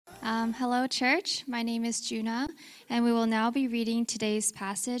Hello, church. My name is Juna, and we will now be reading today's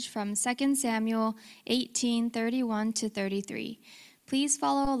passage from 2 Samuel 18:31 to 33. Please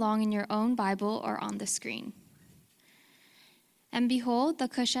follow along in your own Bible or on the screen. And behold, the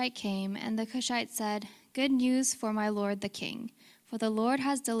Cushite came, and the Cushite said, "Good news for my lord the king, for the Lord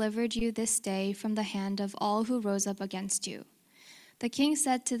has delivered you this day from the hand of all who rose up against you." The king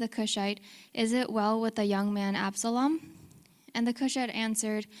said to the Cushite, "Is it well with the young man Absalom?" And the Cushite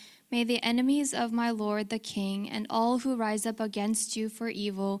answered, "May the enemies of my lord the king and all who rise up against you for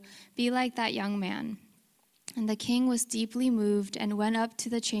evil be like that young man." And the king was deeply moved and went up to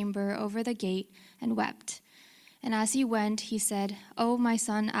the chamber over the gate and wept. And as he went, he said, "O my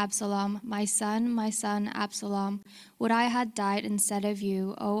son Absalom, my son, Absalom, would I had died instead of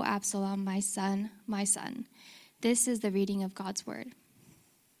you, O Absalom, my son, my son." This is the reading of God's word.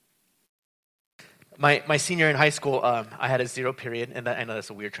 My senior in high school, I had a zero period, and I know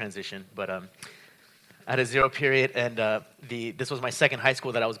that's a weird transition, but I had a zero period, and this was my second high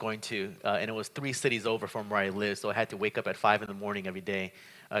school that I was going to, and it was 3 cities over from where I lived, so I had to wake up at 5 in the morning every day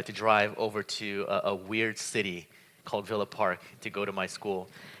to drive over to a weird city called Villa Park to go to my school.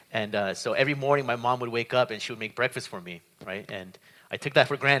 And so every morning my mom would wake up and she would make breakfast for me, right? And I took that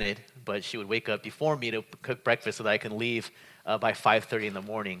for granted, but she would wake up before me to cook breakfast so that I can leave by 5:30 in the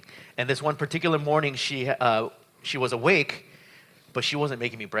morning. And this one particular morning, she was awake, but she wasn't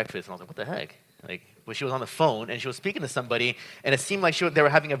making me breakfast. And I was like, what the heck? But she was on the phone, and she was speaking to somebody, and it seemed like they were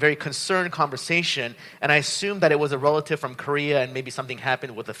having a very concerned conversation, and I assumed that it was a relative from Korea, and maybe something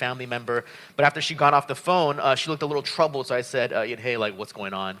happened with a family member. But after she got off the phone, she looked a little troubled, so I said, hey, what's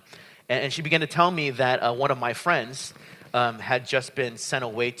going on? And she began to tell me that one of my friends had just been sent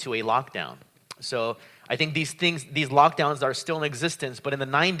away to a lockdown. So I think these lockdowns are still in existence, but in the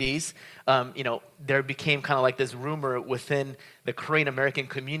 90s, there became kind of like this rumor within the Korean American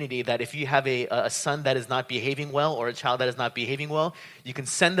community that if you have a son that is not behaving well or a child that is not behaving well, you can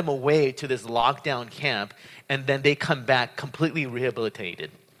send them away to this lockdown camp, and then they come back completely rehabilitated.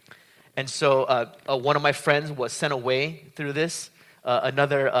 And so one of my friends was sent away through this.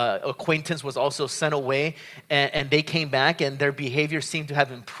 Another acquaintance was also sent away, and they came back, and their behavior seemed to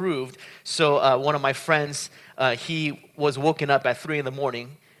have improved. So one of my friends, he was woken up at 3 in the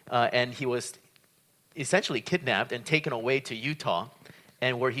morning, and he was essentially kidnapped and taken away to Utah,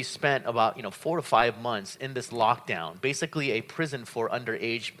 and where he spent about 4 to 5 months in this lockdown, basically a prison for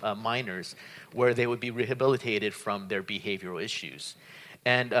underage minors, where they would be rehabilitated from their behavioral issues.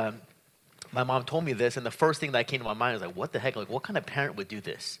 And my mom told me this, and the first thing that came to my mind was like, what the heck? What kind of parent would do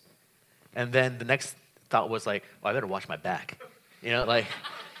this? And then the next thought was like, well, I better watch my back. Hey,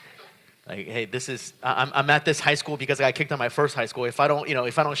 I'm at this high school because I got kicked out of my first high school. If I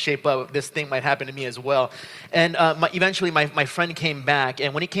don't shape up, this thing might happen to me as well. And eventually my friend came back,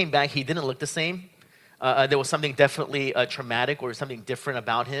 and when he came back, he didn't look the same. There was something definitely traumatic or something different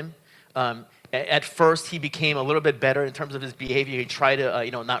about him. At first, he became a little bit better in terms of his behavior. He tried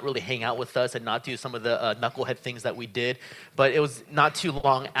to, not really hang out with us and not do some of the knucklehead things that we did. But it was not too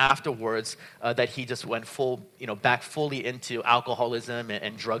long afterwards that he just went back fully into alcoholism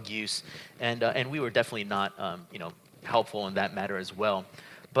and drug use. And we were definitely not, helpful in that matter as well.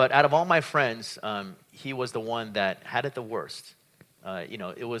 But out of all my friends, he was the one that had it the worst.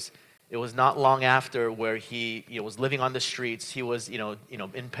 It was not long after where he was living on the streets. He was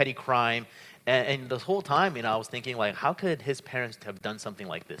in petty crime, and the whole time I was thinking, like, how could his parents have done something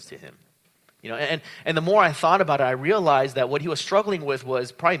like this to him? And the more I thought about it, I realized that what he was struggling with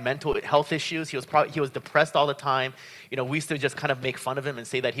was probably mental health issues. He was depressed all the time. We used to just kind of make fun of him and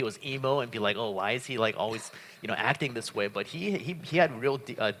say that he was emo and be like, oh, why is he always acting this way? But he had real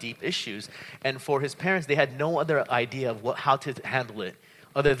deep issues, and for his parents, they had no other idea of how to handle it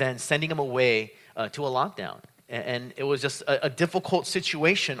other than sending him away to a lockdown. And it was just a difficult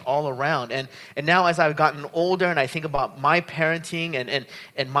situation all around. And now as I've gotten older and I think about my parenting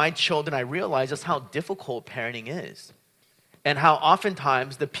and my children, I realize just how difficult parenting is. And how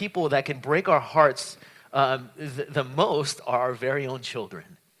oftentimes the people that can break our hearts the most are our very own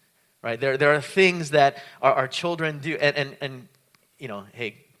children. Right? There are things that our children do. And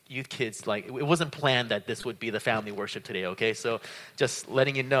hey, youth kids, it wasn't planned that this would be the family worship today, okay? So just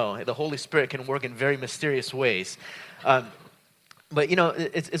letting you know, the Holy Spirit can work in very mysterious ways. But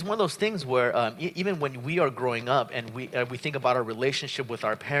it's one of those things where even when we are growing up and we think about our relationship with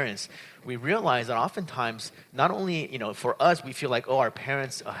our parents, we realize that oftentimes, not only, for us, we feel like, oh, our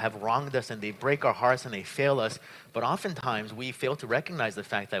parents have wronged us and they break our hearts and they fail us, but oftentimes we fail to recognize the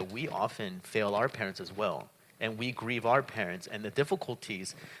fact that we often fail our parents as well. and we grieve our parents and the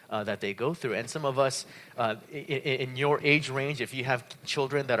difficulties that they go through. And some of us in your age range, if you have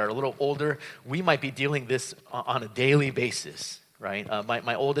children that are a little older, we might be dealing this on a daily basis, right?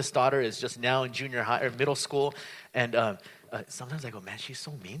 My oldest daughter is just now in junior high or middle school, and sometimes I go, man, she's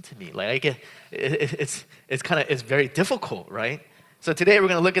so mean to me. Like I get, it's very difficult, right? So today we're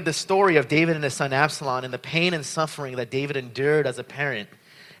going to look at the story of David and his son Absalom and the pain and suffering that David endured as a parent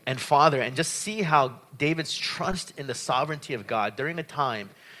and father, and just see how David's trust in the sovereignty of God during a time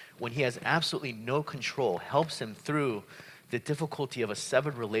when he has absolutely no control helps him through the difficulty of a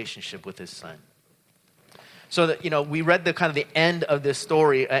severed relationship with his son. So that, we read the kind of the end of this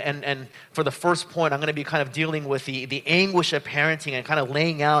story, and for the first point, I'm going to be kind of dealing with the anguish of parenting and kind of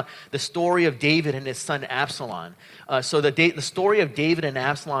laying out the story of David and his son Absalom. So the story of David and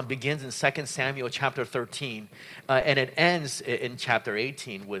Absalom begins in 2 Samuel chapter 13, and it ends in chapter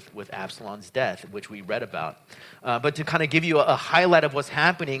 18 with Absalom's death, which we read about. But to kind of give you a highlight of what's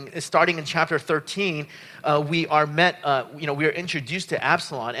happening, starting in chapter 13, we are introduced to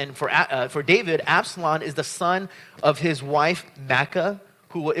Absalom, and for David, Absalom is the son of his wife Maacah,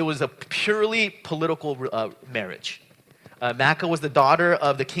 it was a purely political marriage. Maacah was the daughter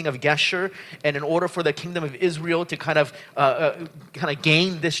of the king of Geshur, and in order for the kingdom of Israel to kind of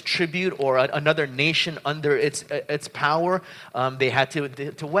gain this tribute or another nation under its power, they had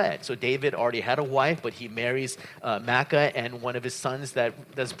to wed. So David already had a wife, but he marries Maacah, and one of his sons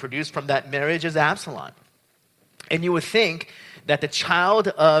that's produced from that marriage is Absalom. And you would think that the child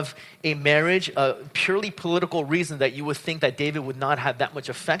of a marriage, a purely political reason, that you would think that David would not have that much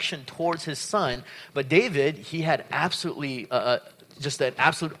affection towards his son. But David, he had absolutely, just an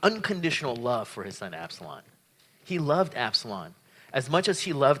absolute unconditional love for his son Absalom. He loved Absalom as much as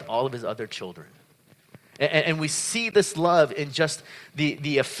he loved all of his other children. And we see this love in just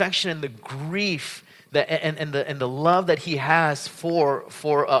the affection and the grief and the love that he has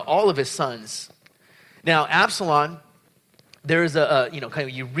for all of his sons. Now, Absalom, there is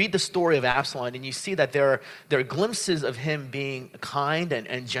you read the story of Absalom and you see that there are glimpses of him being kind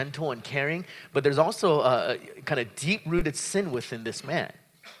and gentle and caring, but there's also a kind of deep-rooted sin within this man.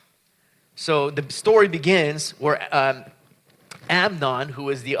 So the story begins where Amnon, who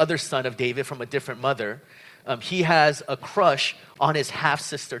is the other son of David from a different mother, he has a crush on his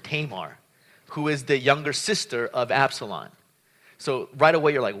half-sister Tamar, who is the younger sister of Absalom. So right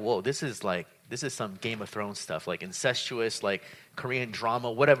away you're like, whoa, this is some Game of Thrones stuff, like incestuous, like Korean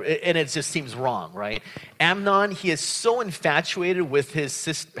drama, whatever. And it just seems wrong, right? Amnon, he is so infatuated with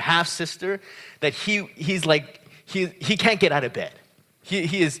his half-sister that he can't get out of bed.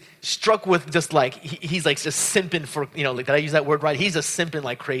 He is struck with just like, he's like just simping for, like, did I use that word right? He's just simping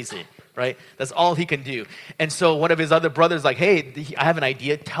like crazy, right? That's all he can do. And so one of his other brothers like, hey, I have an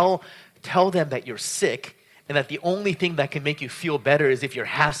idea. Tell them that you're sick, and that the only thing that can make you feel better is if your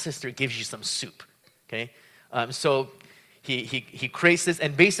half-sister gives you some soup, okay? So he creates this,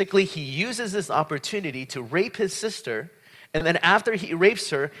 and basically he uses this opportunity to rape his sister, and then after he rapes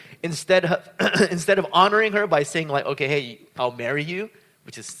her, instead of honoring her by saying like, okay, hey, I'll marry you,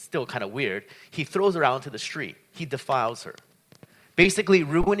 which is still kind of weird, he throws her out into the street. He defiles her, basically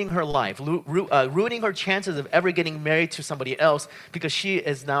ruining her life, ruining her chances of ever getting married to somebody else because she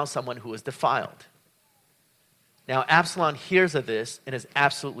is now someone who is defiled. Now, Absalom hears of this and is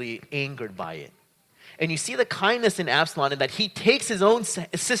absolutely angered by it. And you see the kindness in Absalom in that he takes his own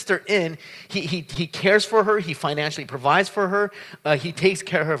sister in. He cares for her. He financially provides for her. He takes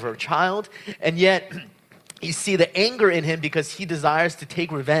care of her child. And yet, you see the anger in him because he desires to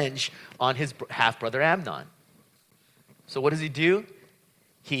take revenge on his half-brother Amnon. So what does he do?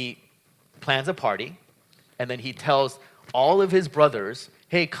 He plans a party, and then he tells all of his brothers,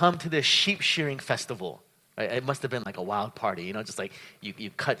 hey, come to this sheep shearing festival. It must have been like a wild party, just like you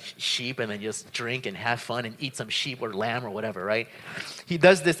cut sheep and then just drink and have fun and eat some sheep or lamb or whatever, right? He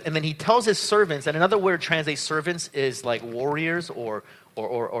does this, and then he tells his servants, and another word translates servants is like warriors or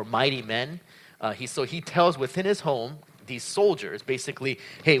mighty men. So he tells within his home, these soldiers, basically,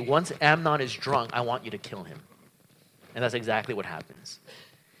 hey, once Amnon is drunk, I want you to kill him. And that's exactly what happens.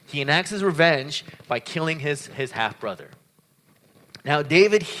 He enacts his revenge by killing his half-brother. Now,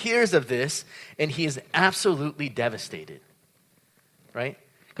 David hears of this, and he is absolutely devastated, right?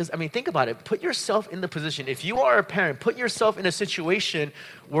 Because, think about it. Put yourself in the position. If you are a parent, put yourself in a situation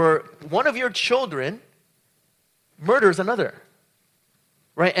where one of your children murders another,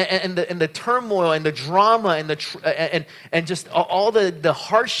 right? And the turmoil and the drama and just all the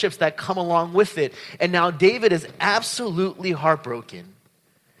hardships that come along with it. And now David is absolutely heartbroken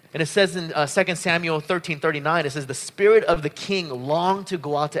And it says in 2 Samuel 13:39, it says, the spirit of the king longed to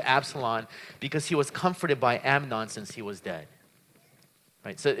go out to Absalom because he was comforted by Amnon since he was dead.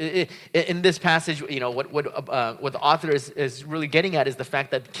 Right. So in this passage, what the author is really getting at is the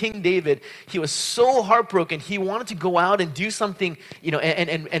fact that King David, he was so heartbroken. He wanted to go out and do something,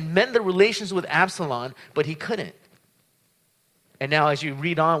 and mend the relations with Absalom, but he couldn't. And now, as you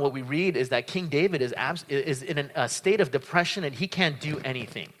read on, what we read is that King David is in a state of depression, and he can't do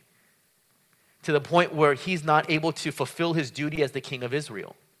anything, to the point where he's not able to fulfill his duty as the king of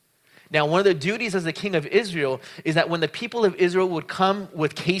Israel. Now, one of the duties as the king of Israel is that when the people of Israel would come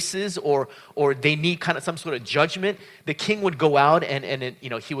with cases or they need kind of some sort of judgment, the king would go out and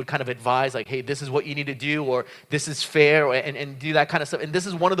he would kind of advise, like, hey, this is what you need to do, or this is fair, and do that kind of stuff. And this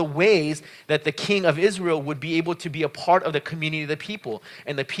is one of the ways that the king of Israel would be able to be a part of the community of the people,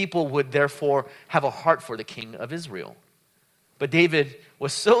 and the people would therefore have a heart for the king of Israel. But David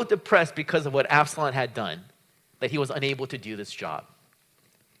was so depressed because of what Absalom had done that he was unable to do this job.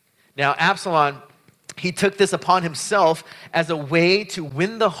 Now, Absalom, he took this upon himself as a way to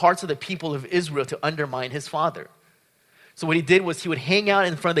win the hearts of the people of Israel to undermine his father. So what he did was he would hang out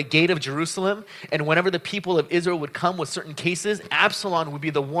in front of the gate of Jerusalem, and whenever the people of Israel would come with certain cases, Absalom would be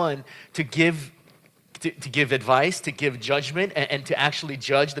the one to give advice, to give judgment, and to actually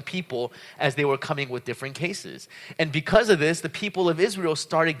judge the people as they were coming with different cases. And because of this, the people of Israel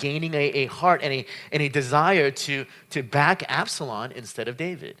started gaining a heart and a desire to back Absalom instead of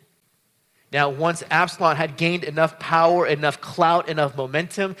David. Now, once Absalom had gained enough power, enough clout, enough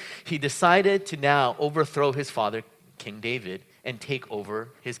momentum, he decided to now overthrow his father, King David, and take over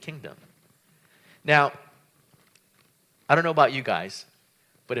his kingdom. Now, I don't know about you guys,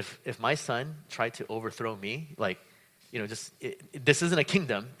 but if my son tried to overthrow me, this isn't a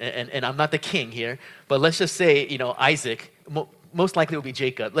kingdom, and I'm not the king here, but let's just say, Isaac, most likely it will be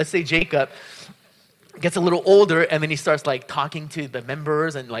Jacob. Let's say Jacob gets a little older, and then he starts talking to the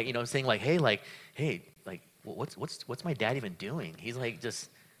members and saying hey, what's my dad even doing? He's just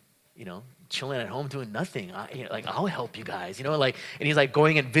chilling at home doing nothing. I'll help you guys, and he's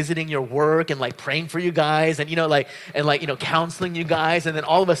going and visiting your work and praying for you guys and counseling you guys, and then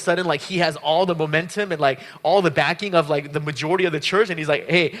all of a sudden he has all the momentum and all the backing of the majority of the church, and he's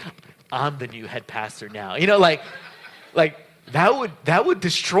hey, I'm the new head pastor now. That would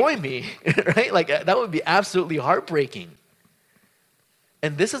destroy me, right? That would be absolutely heartbreaking.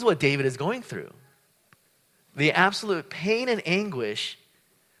 And this is what David is going through. The absolute pain and anguish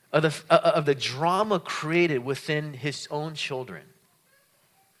of the drama created within his own children.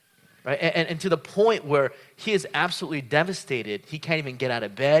 Right? And to the point where he is absolutely devastated. He can't even get out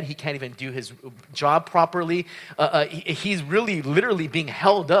of bed. He can't even do his job properly. He's really literally being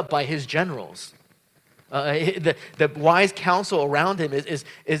held up by his generals. The wise counsel around him is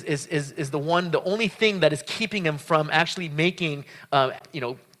the only thing that is keeping him from actually making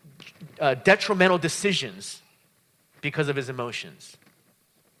detrimental decisions because of his emotions.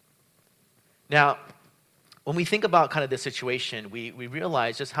 Now, when we think about kind of this situation, we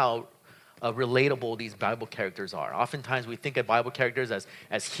realize just how relatable these Bible characters are. Oftentimes we think of Bible characters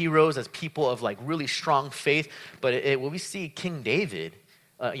as heroes, as people of really strong faith, but when we see King David,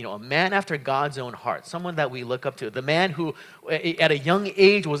 a man after God's own heart, someone that we look up to, the man who at a young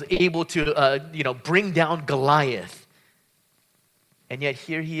age was able to, bring down Goliath. And yet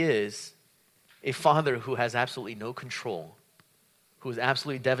here he is, a father who has absolutely no control, who is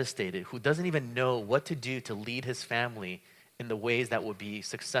absolutely devastated, who doesn't even know what to do to lead his family in the ways that would be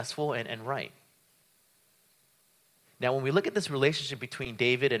successful and right. Now, when we look at this relationship between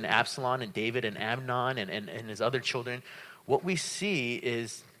David and Absalom and David and Amnon and his other children, what we see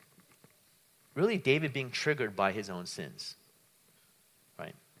is really David being triggered by his own sins,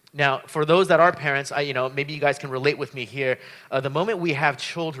 right? Now, for those that are parents, maybe you guys can relate with me here. The moment we have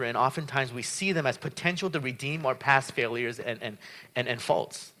children, oftentimes we see them as potential to redeem our past failures and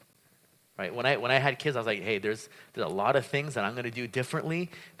faults, right? When I had kids, I was hey, there's a lot of things that I'm going to do differently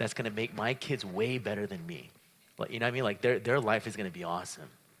that's going to make my kids way better than me. You know what I mean? Their life is going to be awesome.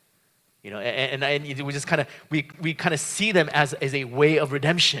 And we just kind of see them as a way of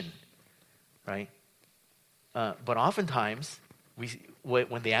redemption, right? But oftentimes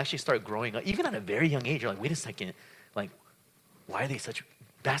when they actually start growing up, even at a very young age, you're wait a second, why are they such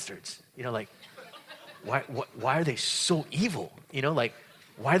bastards? Why are they so evil? Why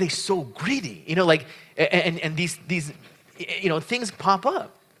are they so greedy? And these things pop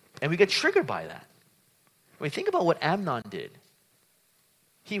up, and we get triggered by that. When we think about what Amnon did,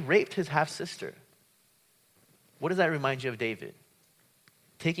 he raped his half-sister. What does that remind you of David?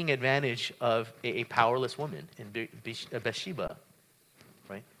 Taking advantage of a powerless woman in Bathsheba,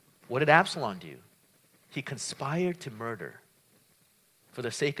 right? What did Absalom do? He conspired to murder for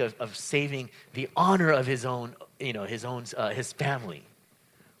the sake of saving the honor of his own, his family.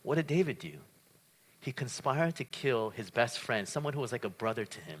 What did David do? He conspired to kill his best friend, someone who was like a brother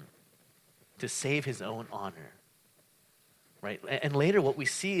to him, to save his own honor. Right? And later what we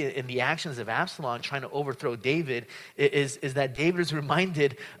see in the actions of Absalom trying to overthrow David is that David is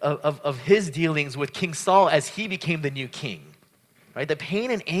reminded of his dealings with King Saul as he became the new king. Right? The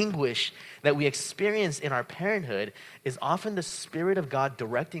pain and anguish that we experience in our parenthood is often the Spirit of God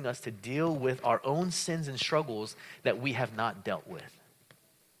directing us to deal with our own sins and struggles that we have not dealt with.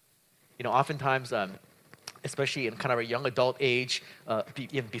 Oftentimes, especially in kind of a young adult age,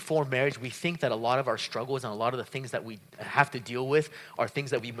 before marriage, we think that a lot of our struggles and a lot of the things that we have to deal with are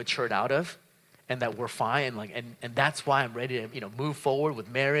things that we matured out of, and that we're fine, and that's why I'm ready to move forward with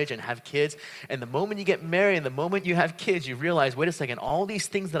marriage and have kids. And the moment you get married and the moment you have kids, you realize, wait a second, all these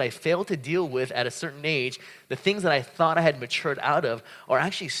things that I failed to deal with at a certain age, the things that I thought I had matured out of, are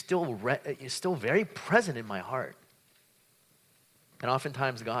actually still very present in my heart. And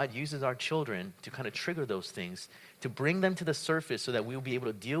oftentimes God uses our children to kind of trigger those things, to bring them to the surface so that we'll be able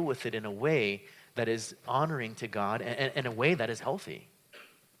to deal with it in a way that is honoring to God and in a way that is healthy.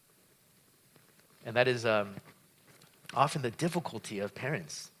 And that is often the difficulty of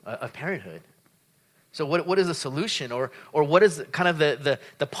parenthood. So what is the solution, or what is kind of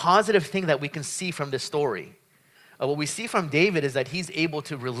the positive thing that we can see from this story? What we see from David is that he's able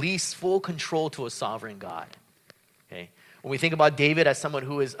to release full control to a sovereign God. Okay? When we think about David as someone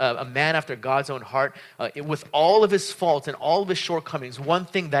who is a man after God's own heart, with all of his faults and all of his shortcomings, one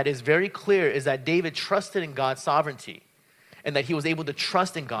thing that is very clear is that David trusted in God's sovereignty and that he was able to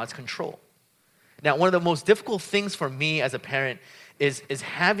trust in God's control. Now, one of the most difficult things for me as a parent is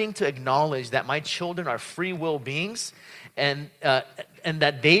having to acknowledge that my children are free will beings and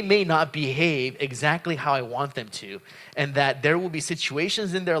that they may not behave exactly how I want them to, and that there will be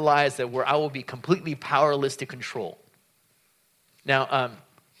situations in their lives where I will be completely powerless to control. Now,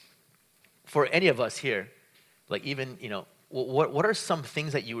 for any of us here, like even, what are some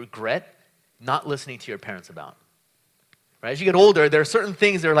things that you regret not listening to your parents about? Right? As you get older, there are certain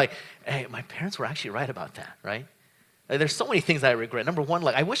things that are like, hey, my parents were actually right about that, right? There's so many things that I regret. Number one,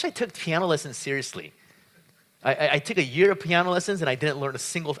 I wish I took piano lessons seriously. I took a year of piano lessons and I didn't learn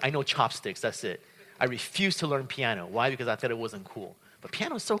I know chopsticks, that's it. I refused to learn piano. Why? Because I thought it wasn't cool. But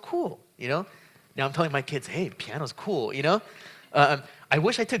piano is so cool, Now I'm telling my kids, hey, piano's cool, I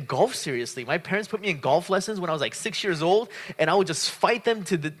wish I took golf seriously. My parents put me in golf lessons when I was like 6 years old, and I would just fight them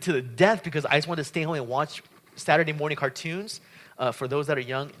to the death because I just wanted to stay home and watch Saturday morning cartoons. For those that are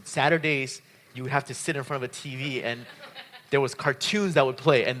young, Saturdays you would have to sit in front of a TV and there was cartoons that would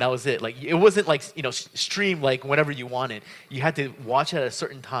play, and that was it. It wasn't stream whenever you wanted. You had to watch it at a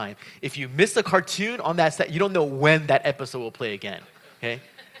certain time. If you missed a cartoon on that set, you don't know when that episode will play again. Okay?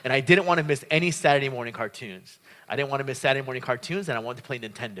 And I didn't want to miss any Saturday morning cartoons. I didn't want to miss Saturday morning cartoons, and I wanted to play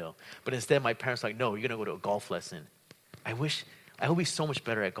Nintendo. But instead, my parents were like, no, you're going to go to a golf lesson. I would be so much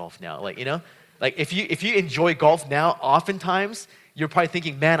better at golf now. If you enjoy golf now, oftentimes, you're probably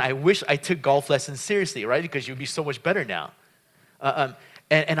thinking, man, I wish I took golf lessons seriously, right? Because you'd be so much better now.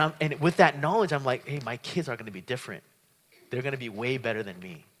 And with that knowledge, I'm like, hey, my kids are going to be different. They're going to be way better than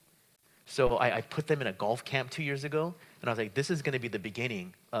me. So I put them in a golf camp 2 years ago, and I was like, this is going to be the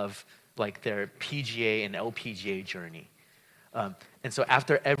beginning of their PGA and LPGA journey. And so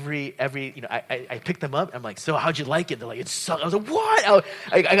after every I picked them up. I'm like, so how'd you like it? They're like, it sucked. I was like, what?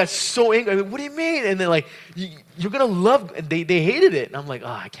 I got so angry. I mean, what do you mean? And they're like, you're gonna love. And they hated it. And I'm like,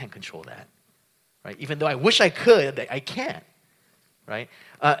 I can't control that, right? Even though I wish I could, I can't, right?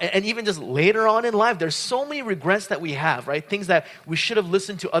 And even just later on in life, there's so many regrets that we have, right? Things that we should have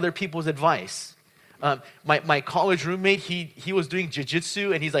listened to other people's advice. My college roommate, he was doing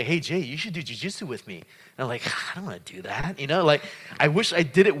jiu-jitsu, and he's like, hey, Jay, you should do jiu-jitsu with me. And I'm like, I don't want to do that. I wish I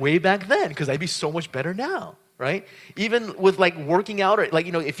did it way back then because I'd be so much better now, right? Even with working out or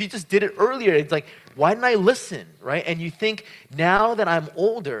if you just did it earlier, it's like, why didn't I listen, right? And you think now that I'm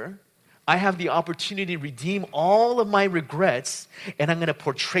older, I have the opportunity to redeem all of my regrets, and I'm going to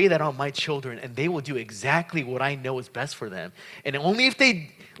portray that on my children, and they will do exactly what I know is best for them. And only if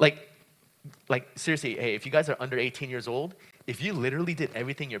they, seriously, hey, if you guys are under 18 years old, if you literally did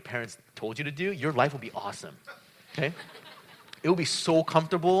everything your parents told you to do, your life will be awesome, okay? It will be so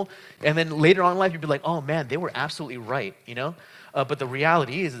comfortable, and then later on in life, you'll be like, oh man, they were absolutely right, But the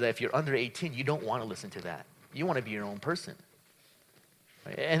reality is that if you're under 18, you don't want to listen to that. You want to be your own person.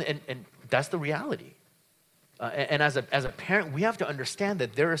 Right? And that's the reality. And as a parent, we have to understand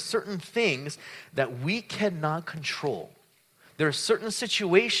that there are certain things that we cannot control. There are certain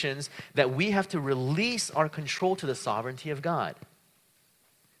situations that we have to release our control to the sovereignty of God.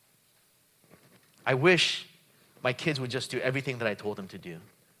 I wish my kids would just do everything that I told them to do,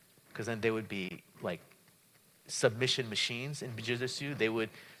 because then they would be like submission machines in jiu-jitsu. They would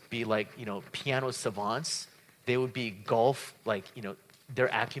be like, piano savants. They would be golf, like, their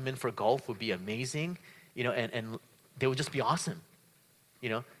acumen for golf would be amazing, and they would just be awesome.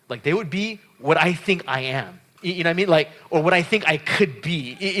 Like they would be what I think I am. You know what I mean? Like, or what I think I could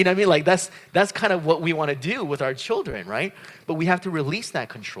be. You know what I mean? Like that's kind of what we want to do with our children, right? But we have to release that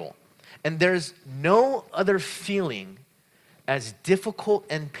control. And there's no other feeling as difficult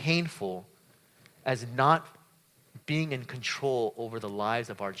and painful as not being in control over the lives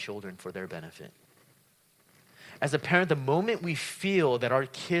of our children for their benefit. As a parent, the moment we feel that our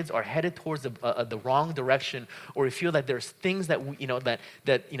kids are headed towards the wrong direction, or we feel that there's things that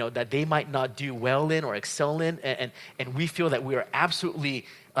that they might not do well in or excel in, and we feel that we are absolutely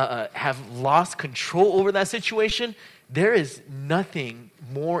have lost control over that situation, there is nothing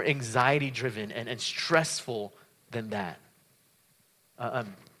more anxiety-driven and stressful than that.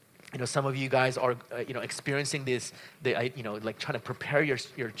 Some of you guys are, experiencing this, like trying to prepare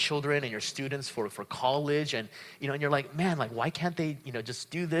your children and your students for college, and and you're like, man, like why can't they,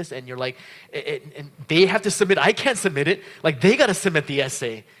 just do this? And you're like, and they have to submit. I can't submit it. Like they got to submit the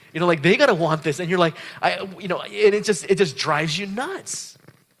essay. Like they got to want this, and you're like, and it just drives you nuts,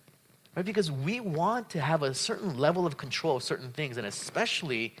 right? Because we want to have a certain level of control of certain things, and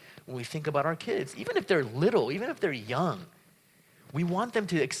especially when we think about our kids, even if they're little, even if they're young. We want them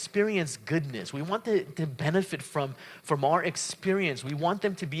to experience goodness. We want them to benefit from our experience. We want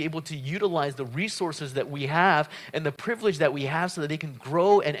them to be able to utilize the resources that we have and the privilege that we have so that they can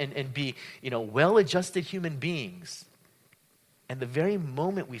grow and be, well-adjusted human beings. And the very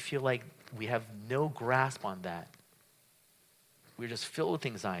moment we feel like we have no grasp on that, we're just filled with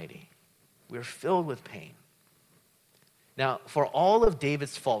anxiety. We're filled with pain. Now, for all of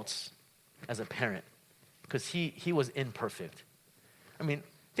David's faults as a parent, because he was imperfect, I mean,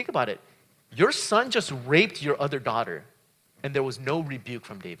 think about it. Your son just raped your other daughter, and there was no rebuke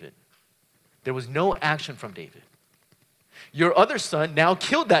from David. There was no action from David. Your other son now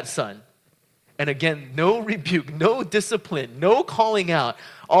killed that son, and again, no rebuke, no discipline, no calling out.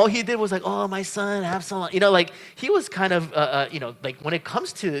 All he did was like, oh, my son, Absalom. Like he was kind of, like when it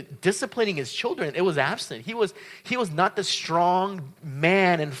comes to disciplining his children, it was absent. He was not the strong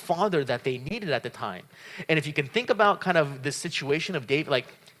man and father that they needed at the time. And if you can think about kind of the situation of David, like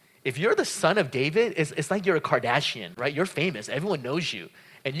if you're the son of David, it's like you're a Kardashian, right? You're famous. Everyone knows you.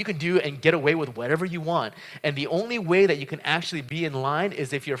 And you can do and get away with whatever you want. And the only way that you can actually be in line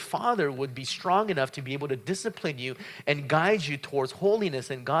is if your father would be strong enough to be able to discipline you and guide you towards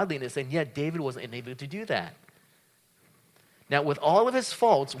holiness and godliness. And yet David was unable to do that. Now, with all of his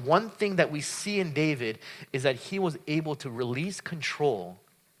faults, one thing that we see in David is that he was able to release control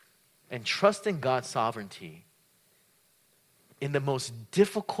and trust in God's sovereignty in the most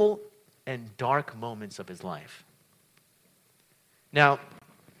difficult and dark moments of his life. Now,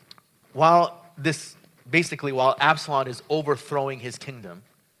 while Absalom is overthrowing his kingdom,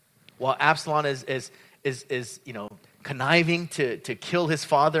 while Absalom is conniving to kill his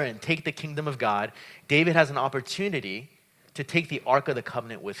father and take the kingdom of God, David has an opportunity to take the Ark of the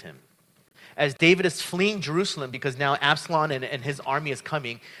Covenant with him. As David is fleeing Jerusalem because now Absalom and his army is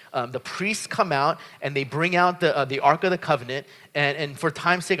coming, the priests come out and they bring out the Ark of the Covenant. And for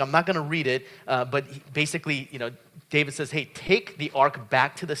time's sake, I'm not going to read it, but basically, David says, hey, take the Ark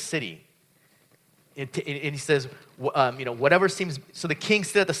back to the city. And he says, whatever seems, so the king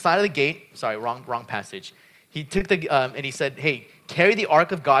stood at the side of the gate. Sorry, wrong passage. He took and he said, hey, carry the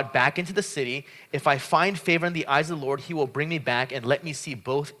ark of God back into the city. If I find favor in the eyes of the Lord, he will bring me back and let me see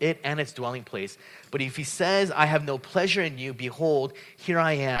both it and its dwelling place. But if he says, I have no pleasure in you, behold, here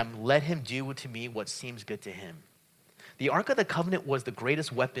I am. Let him do to me what seems good to him. The Ark of the Covenant was the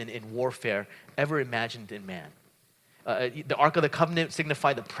greatest weapon in warfare ever imagined in man. The Ark of the Covenant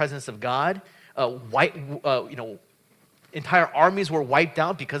signified the presence of God. Entire armies were wiped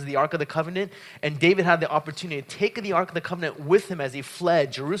out because of the Ark of the Covenant, and David had the opportunity to take the Ark of the Covenant with him as he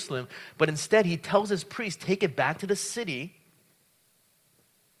fled Jerusalem, but instead he tells his priest, take it back to the city.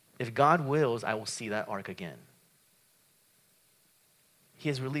 If God wills, I will see that Ark again. He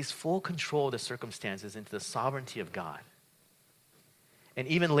has released full control of the circumstances into the sovereignty of God. And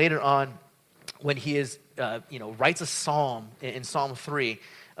even later on, when he writes a psalm in Psalm 3,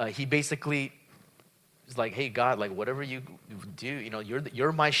 he basically It's like, hey, God, like whatever you do,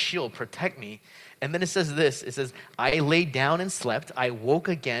 you're my shield, protect me. And then it says this, it says, I laid down and slept. I woke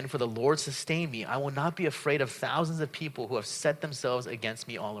again, for the Lord sustained me. I will not be afraid of thousands of people who have set themselves against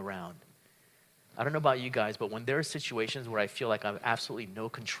me all around. I don't know about you guys, but when there are situations where I feel like I have absolutely no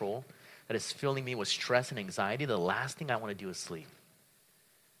control, that is filling me with stress and anxiety, the last thing I want to do is sleep.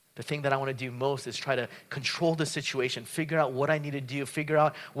 The thing that I want to do most is try to control the situation, figure out what I need to do, figure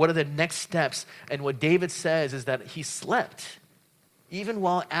out what are the next steps. And what David says is that he slept. Even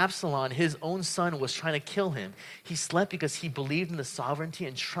while Absalom, his own son, was trying to kill him, he slept because he believed in the sovereignty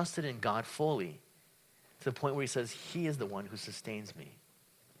and trusted in God fully, to the point where he says, he is the one who sustains me.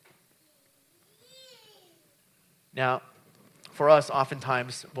 Now, for us,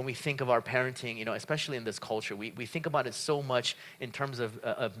 oftentimes, when we think of our parenting, especially in this culture, we think about it so much in terms of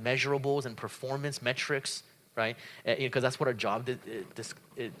measurables and performance metrics, right? Because that's what our job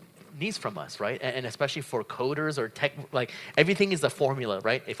it needs from us, right? And especially for coders or tech, like everything is a formula,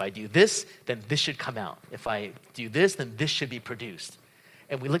 right? If I do this, then this should come out. If I do this, then this should be produced.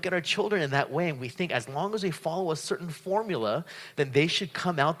 And we look at our children in that way, and we think as long as we follow a certain formula, then they should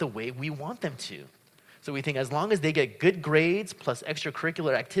come out the way we want them to. So we think as long as they get good grades plus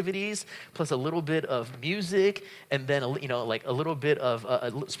extracurricular activities plus a little bit of music and then like a little bit of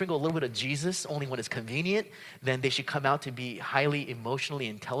sprinkle a little bit of Jesus only when it's convenient, then they should come out to be highly emotionally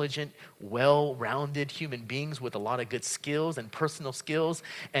intelligent, well-rounded human beings with a lot of good skills and personal skills,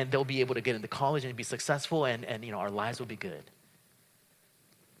 and they'll be able to get into college and be successful, and our lives will be good.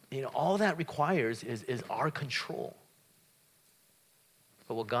 All that requires is our control.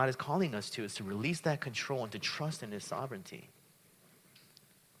 But what God is calling us to is to release that control and to trust in His sovereignty.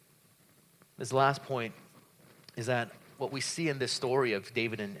 This last point is that what we see in this story of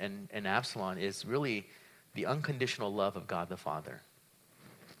David and Absalom is really the unconditional love of God the Father.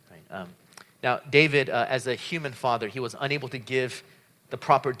 Right? Now, David, as a human father, he was unable to give the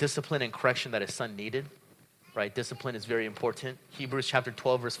proper discipline and correction that his son needed. Right? Discipline is very important. Hebrews chapter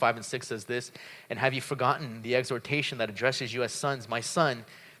 12, verse 5 and 6 says this, and have you forgotten the exhortation that addresses you as sons? My son,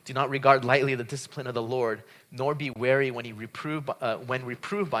 do not regard lightly the discipline of the Lord, nor be wary when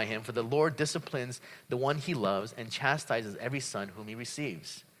reproved by him, for the Lord disciplines the one he loves and chastises every son whom he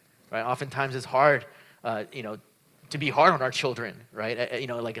receives. Right? Oftentimes it's hard, to be hard on our children, right?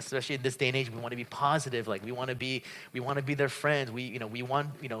 Like especially in this day and age, we want to be positive. Like we want to be their friends. We don't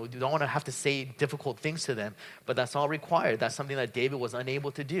want to have to say difficult things to them, but that's all required. That's something that David was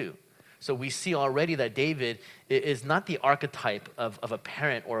unable to do. So we see already that David is not the archetype of a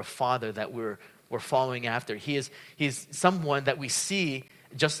parent or a father that we're following after. He's someone that we see,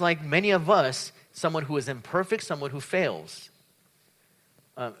 just like many of us, someone who is imperfect, someone who fails.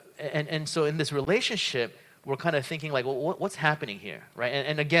 And so in this relationship, we're kind of thinking like, well, what's happening here, right?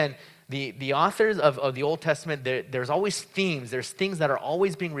 And again, the authors of the Old Testament, there's always themes. There's things that are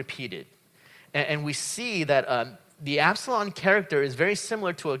always being repeated. And we see that the Absalom character is very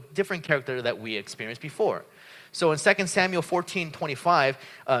similar to a different character that we experienced before. So in 2 Samuel 14:25,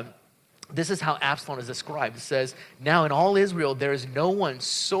 this is how Absalom is described. It says, now in all Israel, there is no one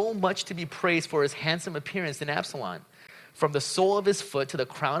so much to be praised for his handsome appearance than Absalom. From the sole of his foot to the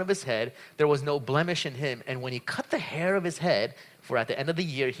crown of his head, there was no blemish in him. And when he cut the hair of his head, for at the end of the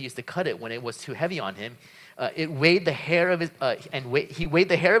year he used to cut it when it was too heavy on him, he weighed the hair of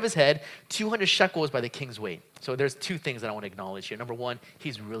his head 200 shekels by the king's weight. So there's two things that I want to acknowledge here. Number one,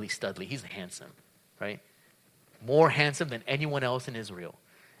 he's really studly. He's handsome, right? More handsome than anyone else in Israel.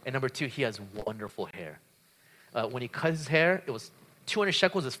 And number two, he has wonderful hair. When he cut his hair, it was 200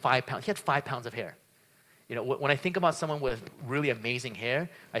 shekels is 5 pounds. He had 5 pounds of hair. When I think about someone with really amazing hair,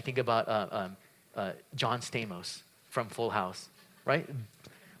 I think about John Stamos from Full House, right?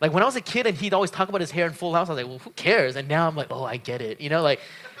 Like when I was a kid and he'd always talk about his hair in Full House, I was like, well, who cares? And now I'm like, oh, I get it. Like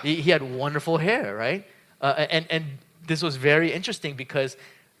he had wonderful hair, right? And this was very interesting because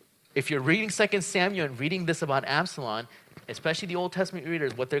if you're reading 2 Samuel and reading this about Absalom, especially the Old Testament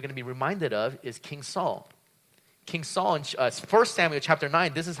readers, what they're going to be reminded of is King Saul. King Saul in 1 Samuel chapter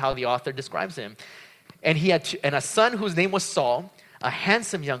 9, this is how the author describes him. And he had a son whose name was Saul, a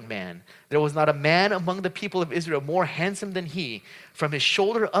handsome young man. There was not a man among the people of Israel more handsome than he. From his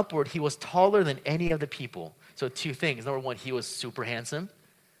shoulder upward, he was taller than any of the people. So two things. Number one, he was super handsome,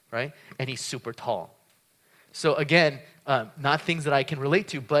 right? And he's super tall. So again, not things that I can relate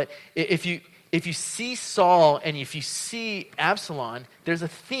to, but if you see Saul and if you see Absalom, there's a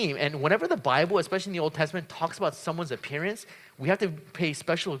theme. And whenever the Bible, especially in the Old Testament, talks about someone's appearance, we have to pay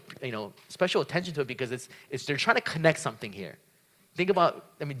special attention to it because they're trying to connect something here. Think about,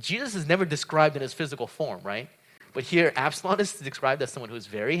 Jesus is never described in his physical form, right? But here, Absalom is described as someone who's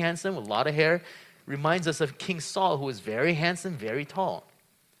very handsome, with a lot of hair, reminds us of King Saul, who was very handsome, very tall.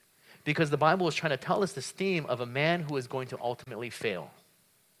 Because the Bible is trying to tell us this theme of a man who is going to ultimately fail.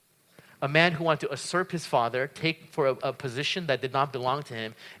 A man who wanted to usurp his father, take for a position that did not belong to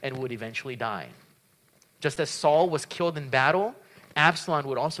him, and would eventually die. Just as Saul was killed in battle, Absalom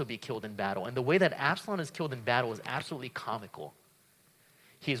would also be killed in battle. And the way that Absalom is killed in battle is absolutely comical.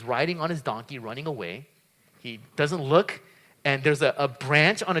 He's riding on his donkey, running away. He doesn't look, and there's a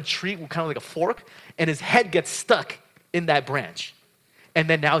branch on a tree, kind of like a fork, and his head gets stuck in that branch. And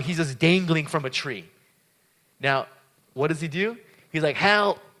then now he's just dangling from a tree. Now, what does he do? He's like,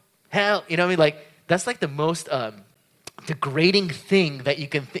 help, help. You know what I mean? Like, that's like the most degrading thing that you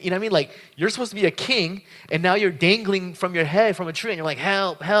can, you know what I mean? Like, you're supposed to be a king, and now you're dangling from your head from a tree, and you're like,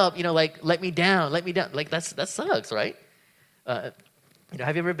 help, help, you know, like, let me down, let me down. Like, that sucks, right? You know,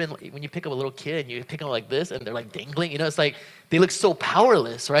 have you ever been, when you pick up a little kid and you pick them like this and they're like dangling, you know, it's like they look so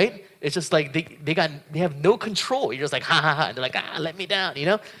powerless, right? It's just like they have no control. You're just like, ha, ha, ha. And they're like, let me down, you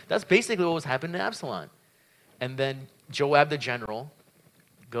know? That's basically what was happening to Absalom. And then Joab, the general,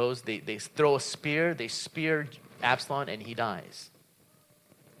 goes, they throw a spear, they spear Absalom, and he dies.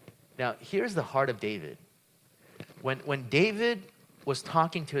 Now, here's the heart of David. When David was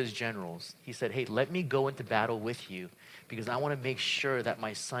talking to his generals, he said, hey, let me go into battle with you, because I want to make sure that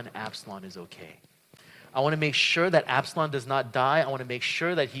my son Absalom is okay. I want to make sure that Absalom does not die. I want to make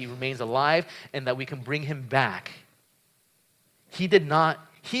sure that he remains alive and that we can bring him back. He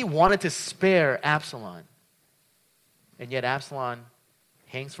wanted to spare Absalom. And yet Absalom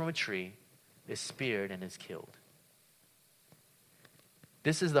hangs from a tree, is speared, and is killed.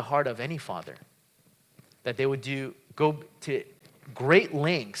 This is the heart of any father, that they would go to great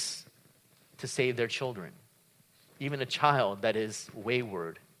lengths to save their children. Even a child that is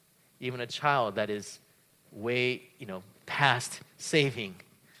wayward, even a child that is way, past saving,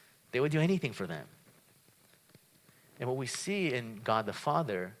 they would do anything for them. And what we see in God the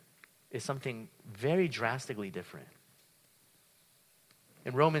Father is something very drastically different.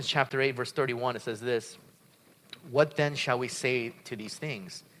 In Romans chapter 8, verse 31, it says this, what then shall we say to these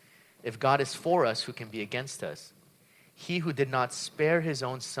things? If God is for us, who can be against us? He who did not spare his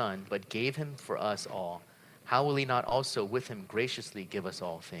own son, but gave him for us all, how will he not also with him graciously give us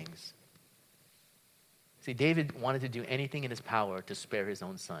all things? See, David wanted to do anything in his power to spare his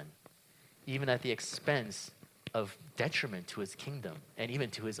own son, even at the expense of detriment to his kingdom and even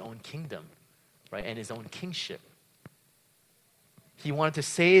to his own kingdom, right, and his own kingship. He wanted to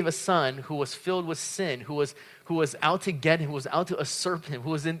save a son who was filled with sin, who was out to get him, who was out to usurp him, who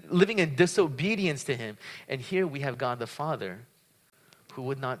was living in disobedience to him. And here we have God the Father, who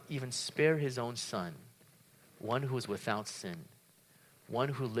would not even spare his own son, one who was without sin, one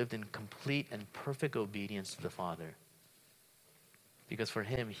who lived in complete and perfect obedience to the Father. Because for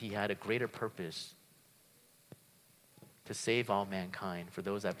him, he had a greater purpose to save all mankind, for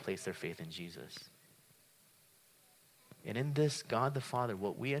those that place their faith in Jesus. And in this, God the Father,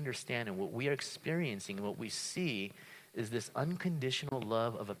 what we understand and what we are experiencing and what we see is this unconditional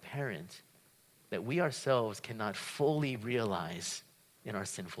love of a parent that we ourselves cannot fully realize in our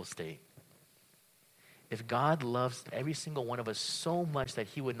sinful state. If God loves every single one of us so much that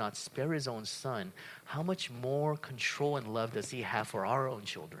he would not spare his own son, how much more control and love does he have for our own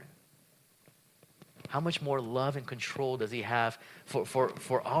children? How much more love and control does he have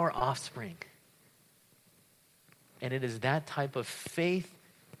for our offspring? And it is that type of faith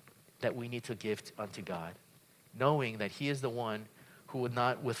that we need to give unto God, knowing that he is the one who would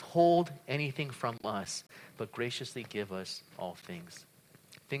not withhold anything from us, but graciously give us all things.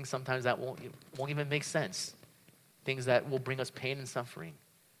 Things sometimes that won't even make sense. Things that will bring us pain and suffering.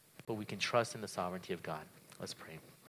 But we can trust in the sovereignty of God. Let's pray.